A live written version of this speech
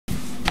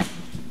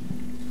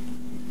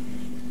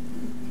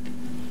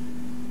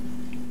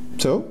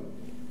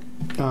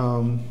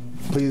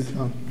Please,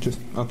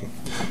 okay.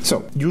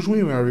 So,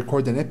 usually when I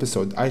record an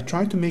episode, I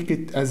try to make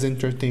it as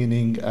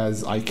entertaining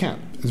as I can.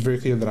 It's very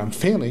clear that I'm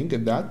failing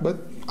at that, but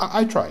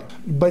I try.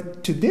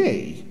 But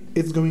today,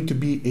 it's going to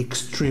be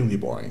extremely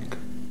boring.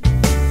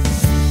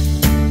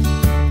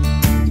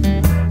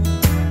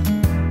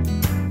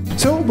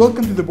 So,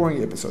 welcome to the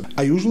boring episode.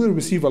 I usually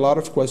receive a lot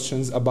of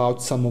questions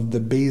about some of the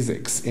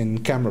basics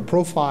in camera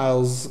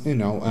profiles,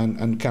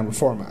 and camera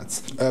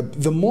formats.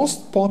 The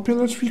most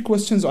popular three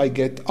questions I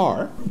get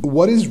are,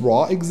 what is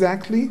RAW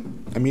exactly?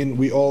 I mean,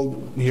 we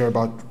all hear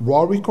about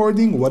RAW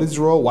recording. What is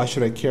RAW? Why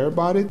should I care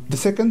about it? The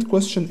second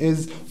question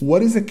is,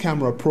 what is a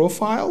camera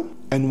profile?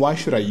 And why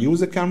should I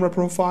use a camera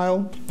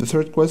profile? The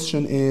third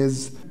question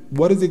is,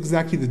 what is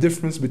exactly the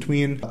difference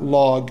between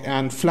log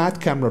and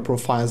flat camera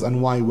profiles,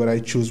 and why would I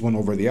choose one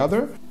over the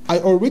other? I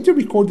already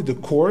recorded a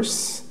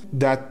course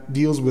that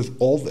deals with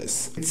all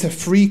this. It's a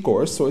free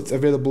course, so it's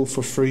available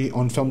for free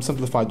on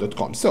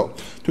filmsimplified.com. So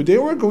today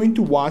we're going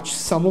to watch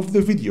some of the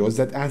videos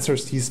that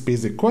answers these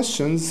basic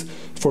questions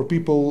for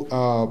people,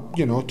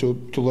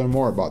 to learn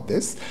more about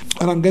this.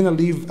 And I'm gonna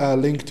leave a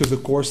link to the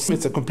course.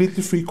 It's a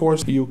completely free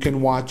course. You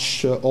can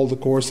watch all the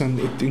course, and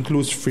it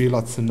includes free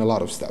lots and a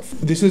lot of stuff.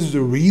 This is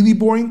the really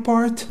boring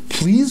part.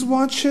 Please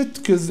watch it,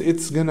 because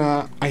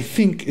I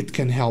think it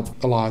can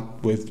help a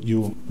lot with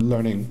you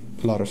learning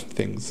a lot of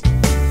things.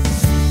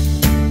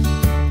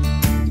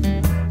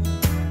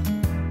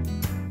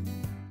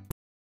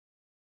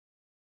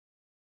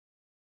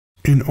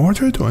 In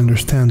order to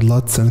understand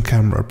LUTs and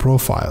camera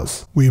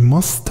profiles, we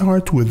must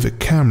start with the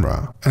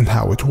camera and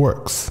how it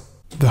works.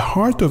 The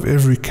heart of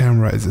every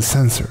camera is a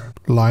sensor.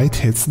 Light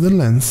hits the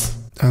lens,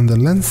 and the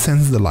lens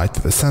sends the light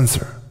to the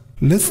sensor.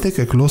 Let's take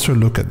a closer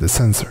look at the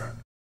sensor.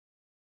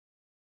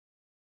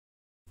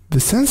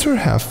 The sensor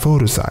has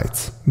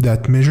photosites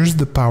that measures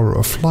the power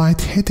of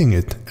light hitting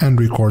it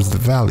and records the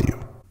value.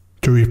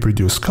 To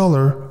reproduce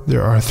color,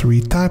 there are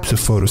three types of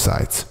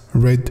photosites: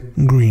 red,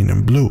 green,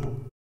 and blue.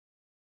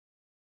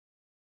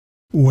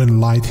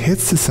 When light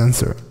hits the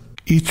sensor,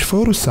 each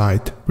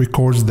photosite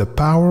records the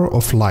power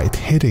of light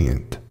hitting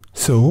it.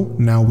 So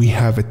now we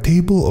have a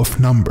table of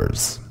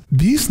numbers.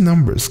 These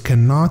numbers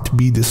cannot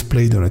be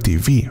displayed on a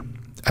TV,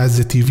 as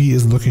the TV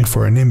is looking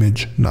for an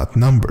image, not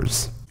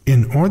numbers.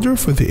 In order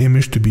for the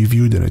image to be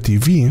viewed on a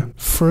TV,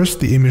 first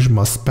the image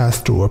must pass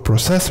through a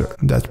processor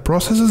that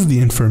processes the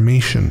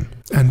information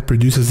and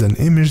produces an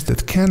image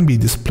that can be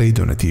displayed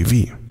on a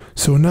TV.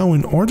 So now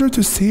in order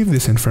to save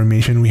this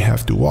information, we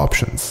have two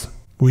options.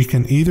 We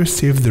can either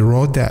save the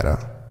raw data,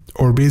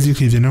 or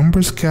basically the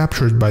numbers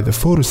captured by the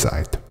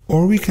photosite,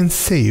 or we can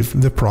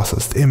save the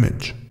processed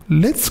image.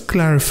 Let's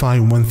clarify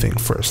one thing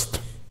first.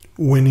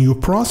 When you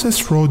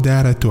process raw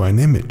data to an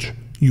image,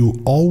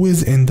 you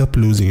always end up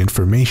losing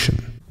information.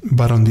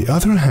 But on the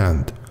other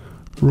hand,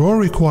 RAW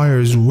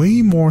requires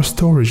way more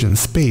storage and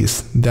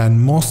space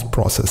than most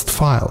processed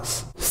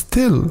files.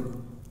 Still,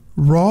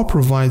 RAW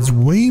provides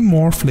way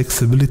more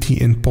flexibility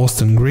in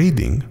post and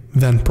grading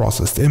than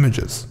processed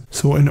images.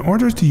 So in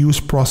order to use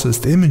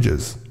processed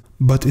images,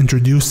 but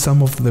introduce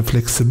some of the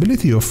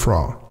flexibility of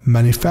RAW,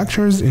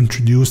 manufacturers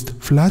introduced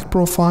flat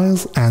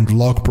profiles and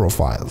log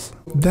profiles.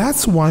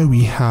 That's why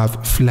we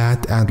have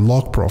flat and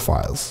log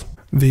profiles.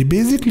 They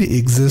basically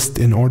exist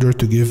in order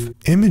to give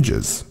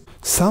images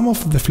some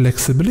of the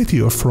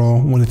flexibility of RAW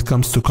when it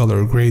comes to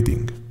color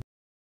grading.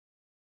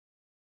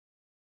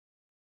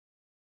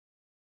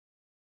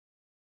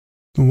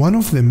 One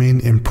of the main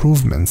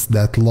improvements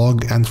that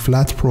log and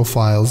flat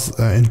profiles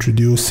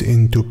introduce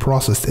into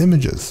processed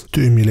images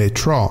to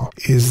emulate RAW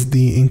is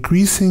the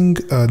increasing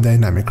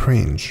dynamic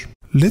range.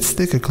 Let's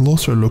take a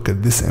closer look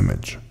at this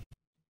image.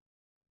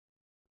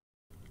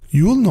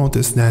 You will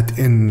notice that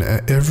in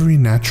every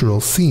natural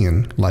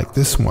scene, like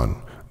this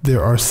one,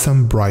 there are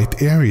some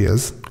bright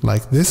areas,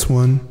 like this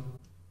one,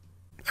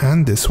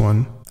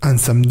 and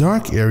some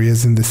dark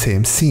areas in the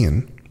same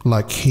scene,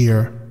 like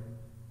here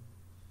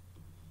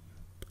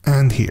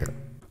and here.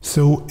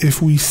 So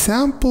if we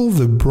sample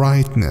the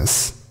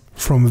brightness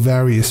from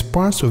various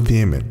parts of the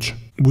image,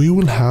 we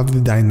will have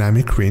the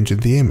dynamic range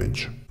of the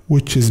image,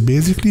 which is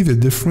basically the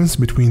difference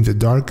between the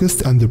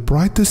darkest and the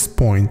brightest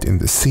point in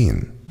the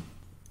scene.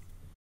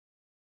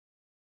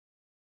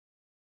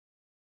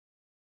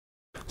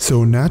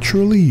 So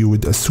naturally you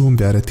would assume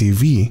that a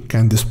TV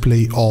can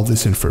display all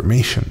this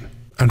information.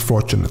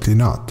 Unfortunately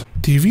not.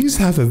 TVs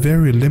have a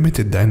very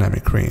limited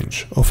dynamic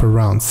range of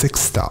around 6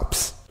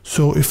 stops.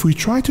 So if we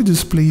try to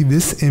display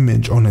this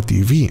image on a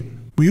TV,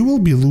 we will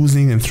be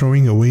losing and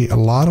throwing away a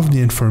lot of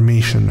the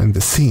information in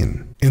the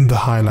scene, in the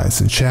highlights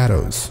and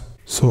shadows.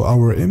 So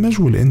our image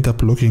will end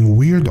up looking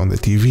weird on the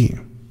TV.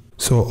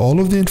 So all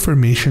of the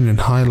information in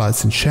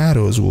highlights and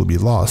shadows will be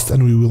lost,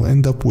 and we will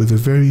end up with a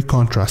very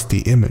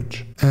contrasty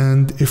image.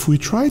 And if we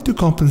try to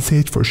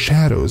compensate for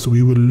shadows,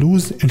 we will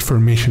lose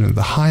information in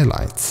the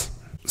highlights.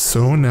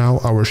 So now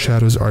our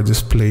shadows are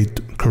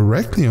displayed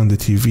correctly on the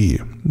TV,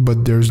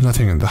 but there's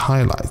nothing in the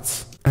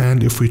highlights.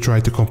 And if we try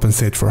to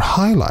compensate for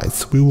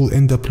highlights, we will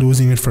end up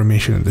losing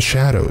information in the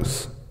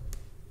shadows.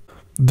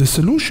 The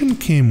solution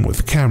came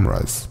with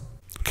cameras.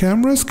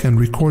 Cameras can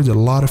record a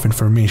lot of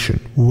information,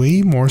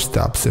 way more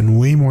steps and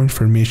way more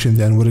information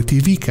than what a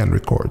TV can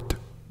record.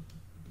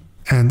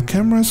 And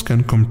cameras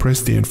can compress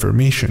the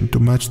information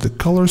to match the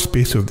color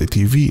space of the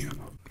TV,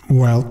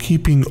 while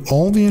keeping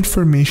all the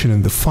information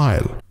in the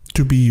file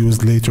to be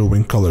used later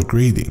when color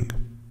grading.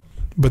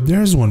 But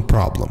there's one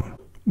problem.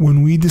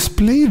 When we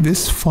display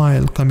this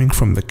file coming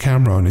from the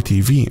camera on a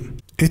TV,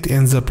 it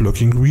ends up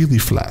looking really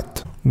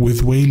flat,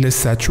 with way less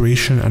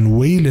saturation and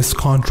way less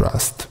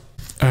contrast.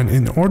 And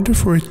in order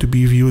for it to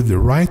be viewed the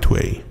right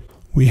way,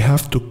 we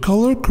have to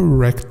color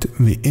correct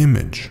the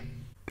image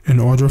in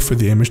order for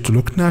the image to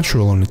look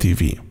natural on a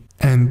TV.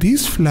 And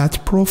these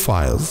flat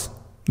profiles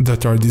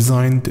that are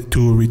designed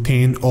to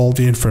retain all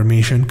the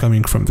information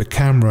coming from the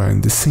camera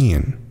and the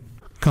scene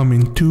come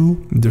in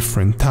two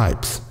different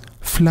types.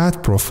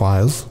 Flat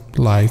profiles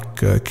like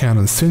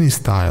Canon Cine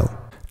style,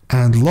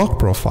 and log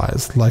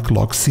profiles like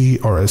log C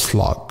or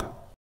S-log.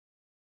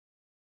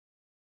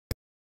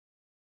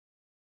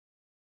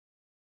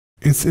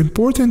 It's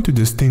important to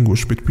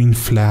distinguish between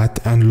flat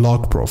and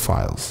log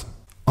profiles.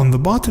 On the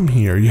bottom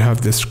here you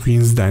have the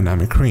screen's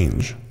dynamic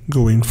range,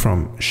 going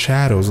from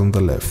shadows on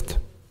the left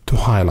to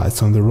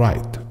highlights on the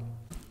right.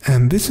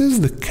 And this is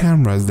the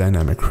camera's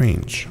dynamic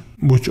range,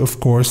 which of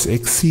course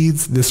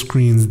exceeds the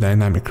screen's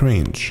dynamic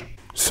range.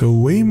 So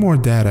way more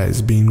data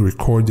is being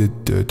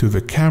recorded to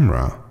the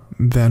camera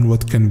than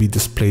what can be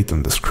displayed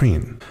on the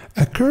screen.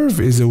 A curve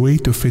is a way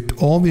to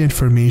fit all the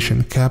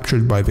information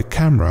captured by the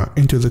camera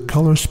into the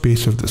color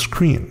space of the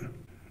screen.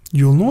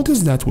 You'll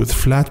notice that with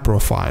flat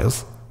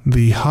profiles,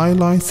 the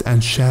highlights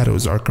and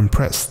shadows are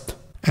compressed,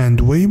 and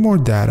way more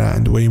data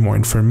and way more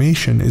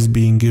information is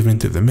being given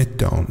to the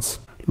midtones.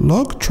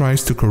 Log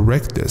tries to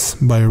correct this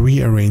by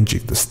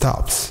rearranging the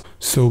stops,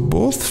 so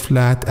both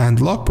flat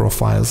and log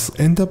profiles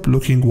end up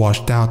looking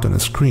washed out on a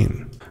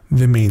screen.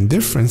 The main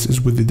difference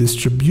is with the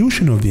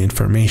distribution of the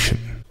information.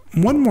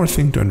 One more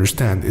thing to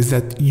understand is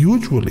that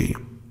usually,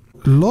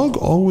 log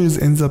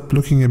always ends up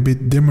looking a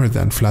bit dimmer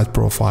than flat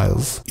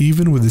profiles,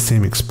 even with the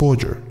same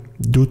exposure,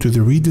 due to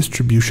the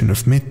redistribution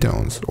of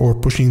midtones or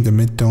pushing the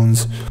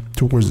midtones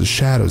towards the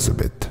shadows a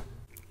bit.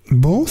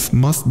 Both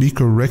must be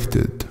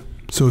corrected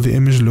so the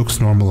image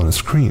looks normal on a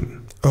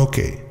screen.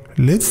 Okay,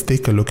 let's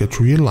take a look at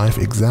real-life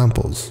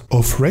examples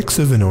of Rec.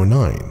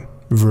 709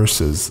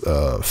 versus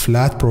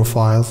flat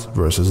profiles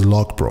versus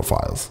log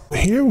profiles.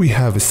 Here we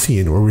have a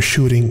scene where we're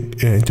shooting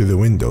into the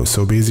window,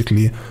 so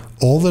basically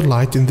all the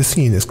light in the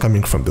scene is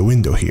coming from the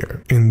window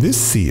here. In this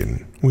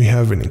scene, we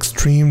have an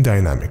extreme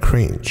dynamic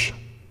range.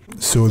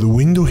 So the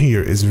window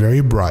here is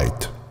very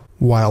bright,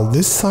 while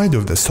this side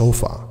of the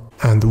sofa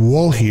and the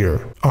wall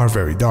here are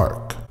very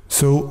dark.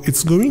 So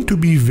it's going to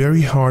be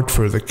very hard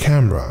for the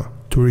camera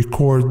to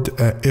record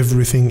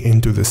everything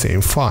into the same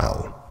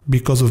file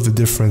because of the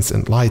difference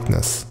in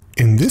lightness.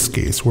 In this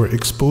case, we're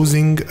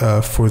exposing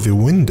for the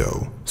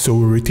window, so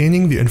we're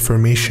retaining the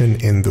information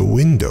in the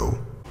window,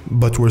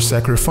 but we're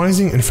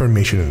sacrificing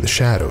information in the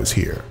shadows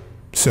here.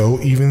 So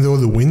even though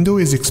the window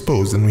is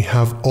exposed and we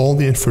have all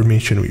the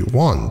information we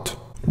want,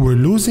 we're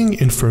losing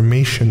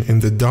information in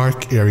the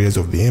dark areas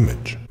of the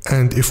image.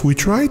 And if we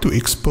try to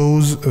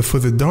expose for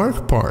the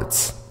dark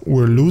parts,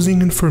 we're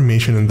losing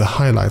information in the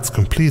highlights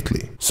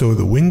completely. So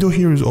the window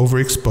here is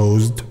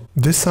overexposed,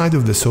 this side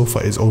of the sofa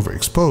is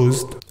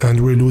overexposed,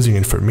 and we're losing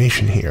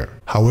information here.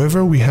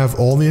 However, we have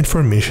all the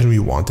information we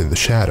want in the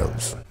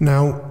shadows.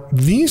 Now,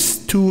 these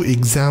two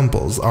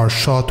examples are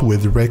shot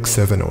with Rec.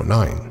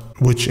 709,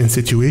 which in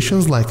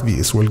situations like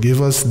these will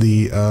give us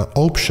the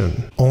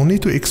option only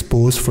to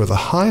expose for the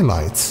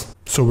highlights.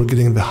 So we're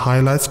getting the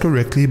highlights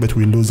correctly, but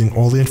we're losing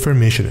all the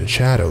information in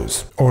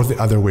shadows, or the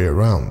other way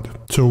around.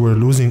 So we're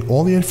losing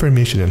all the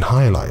information in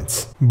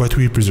highlights, but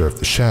we preserve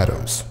the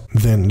shadows.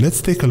 Then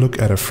let's take a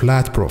look at a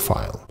flat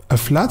profile. A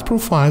flat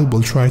profile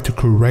will try to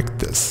correct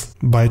this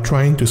by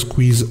trying to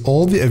squeeze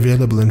all the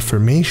available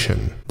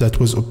information that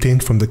was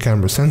obtained from the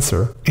camera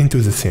sensor into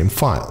the same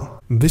file.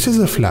 This is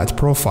a flat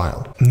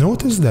profile.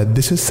 Notice that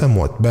this is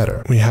somewhat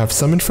better. We have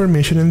some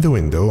information in the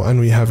window and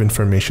we have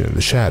information in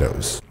the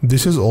shadows.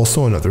 This is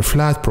also another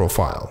flat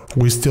profile.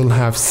 We still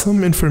have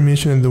some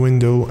information in the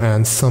window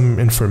and some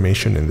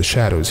information in the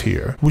shadows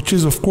here, which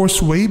is of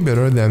course way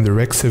better than the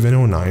Rec.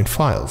 709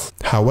 files.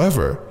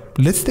 However,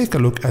 let's take a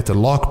look at a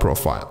log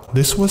profile.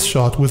 This was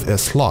shot with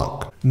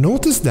S-log.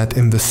 Notice that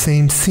in the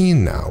same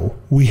scene now,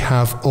 we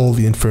have all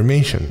the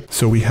information.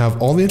 So we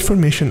have all the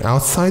information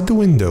outside the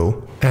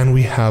window, and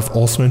we have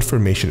also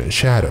information in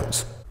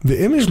shadows.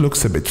 The image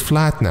looks a bit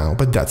flat now,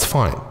 but that's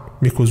fine,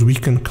 because we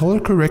can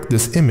color correct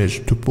this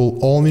image to pull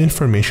all the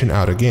information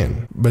out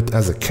again. But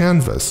as a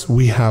canvas,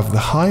 we have the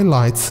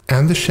highlights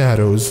and the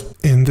shadows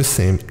in the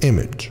same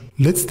image.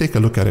 Let's take a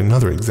look at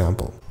another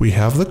example. We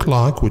have the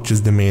clock, which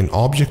is the main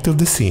object of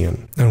the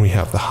scene, and we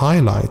have the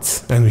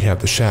highlights and we have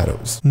the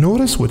shadows.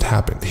 Notice what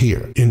happened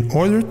here. In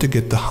order to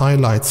get the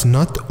highlights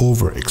not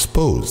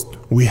overexposed,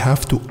 we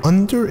have to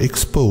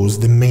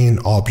underexpose the main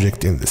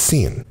object in the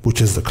scene,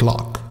 which is the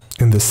clock.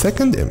 In the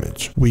second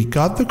image, we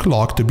got the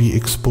clock to be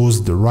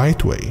exposed the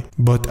right way,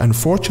 but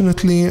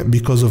unfortunately,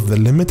 because of the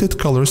limited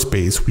color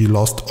space, we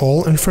lost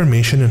all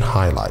information in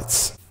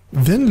highlights.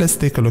 Then let's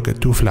take a look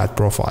at two flat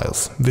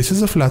profiles. This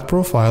is a flat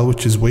profile,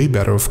 which is way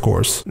better, of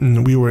course.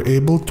 We were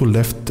able to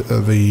lift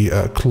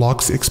the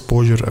clock's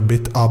exposure a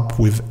bit up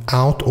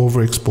without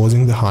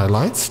overexposing the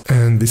highlights.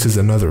 And this is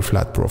another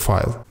flat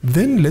profile.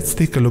 Then let's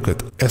take a look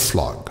at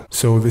S-log.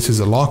 So this is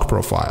a log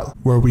profile,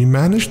 where we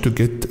managed to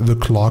get the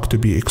clock to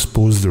be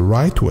exposed the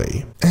right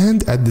way.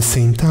 And at the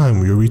same time,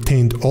 we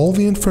retained all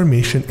the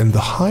information in the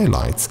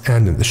highlights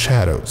and in the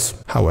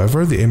shadows.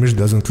 However, the image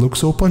doesn't look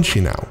so punchy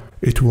now.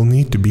 It will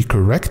need to be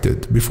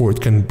corrected before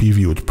it can be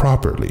viewed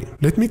properly.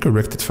 Let me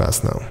correct it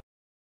fast now.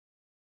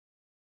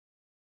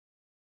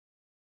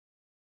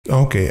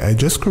 Okay, I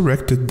just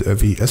corrected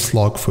the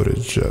S-log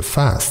footage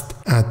fast.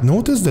 And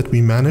notice that we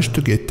managed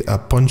to get a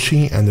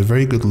punchy and a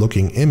very good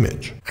looking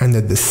image. And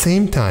at the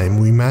same time,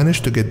 we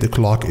managed to get the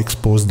clock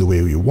exposed the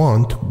way we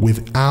want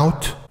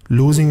without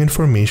losing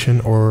information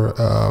or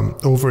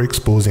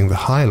overexposing the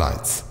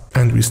highlights.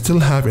 And we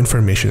still have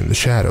information in the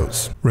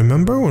shadows.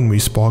 Remember when we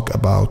spoke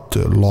about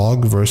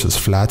log versus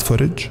flat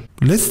footage?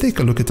 Let's take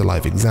a look at a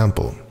live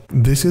example.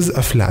 This is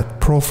a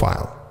flat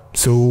profile.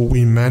 So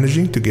we're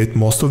managing to get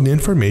most of the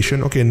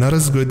information, okay, not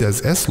as good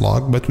as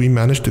S-log, but we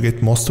managed to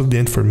get most of the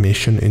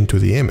information into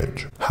the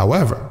image.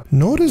 However,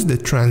 notice the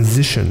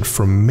transition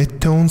from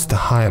midtones to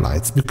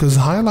highlights, because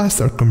highlights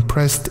are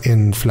compressed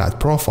in flat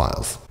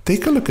profiles.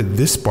 Take a look at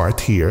this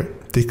part here.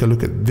 Take a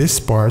look at this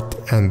part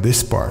and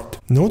this part.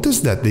 Notice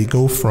that they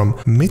go from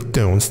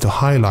midtones to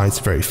highlights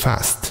very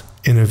fast,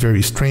 in a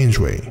very strange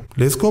way.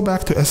 Let's go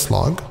back to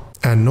S-log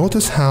and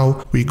notice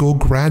how we go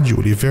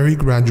gradually, very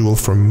gradual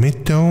from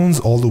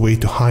midtones all the way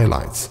to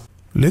highlights.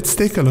 Let's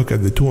take a look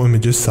at the two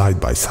images side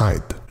by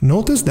side.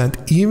 Notice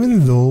that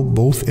even though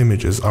both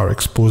images are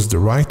exposed the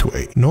right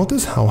way,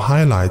 notice how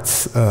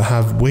highlights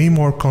have way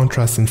more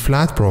contrast in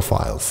flat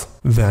profiles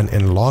than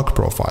in log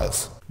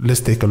profiles.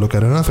 Let's take a look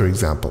at another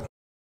example.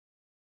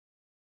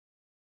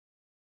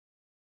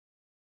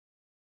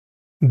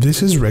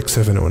 This is Rec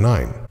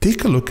 709.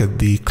 Take a look at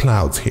the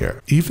clouds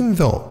here. Even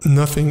though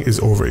nothing is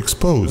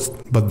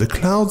overexposed, but the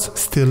clouds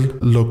still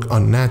look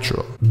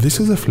unnatural. This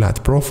is a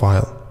flat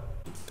profile,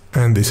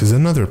 and this is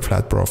another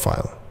flat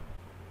profile.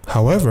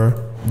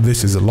 However,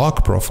 this is a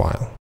log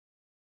profile.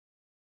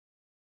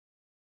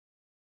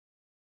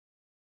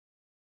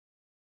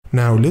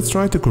 Now let's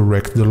try to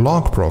correct the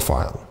log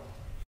profile.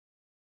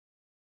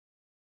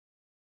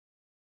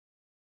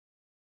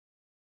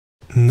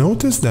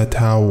 Notice that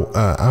how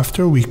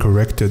after we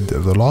corrected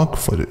the log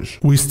footage,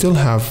 we still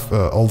have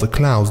all the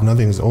clouds,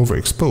 nothing is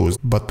overexposed,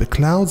 but the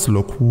clouds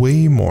look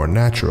way more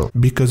natural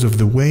because of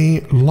the way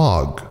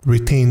log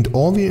retained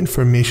all the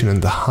information in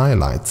the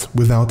highlights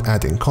without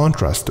adding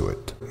contrast to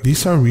it.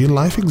 These are real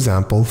life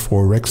examples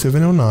for Rec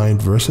 709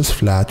 versus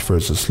flat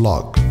versus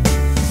log.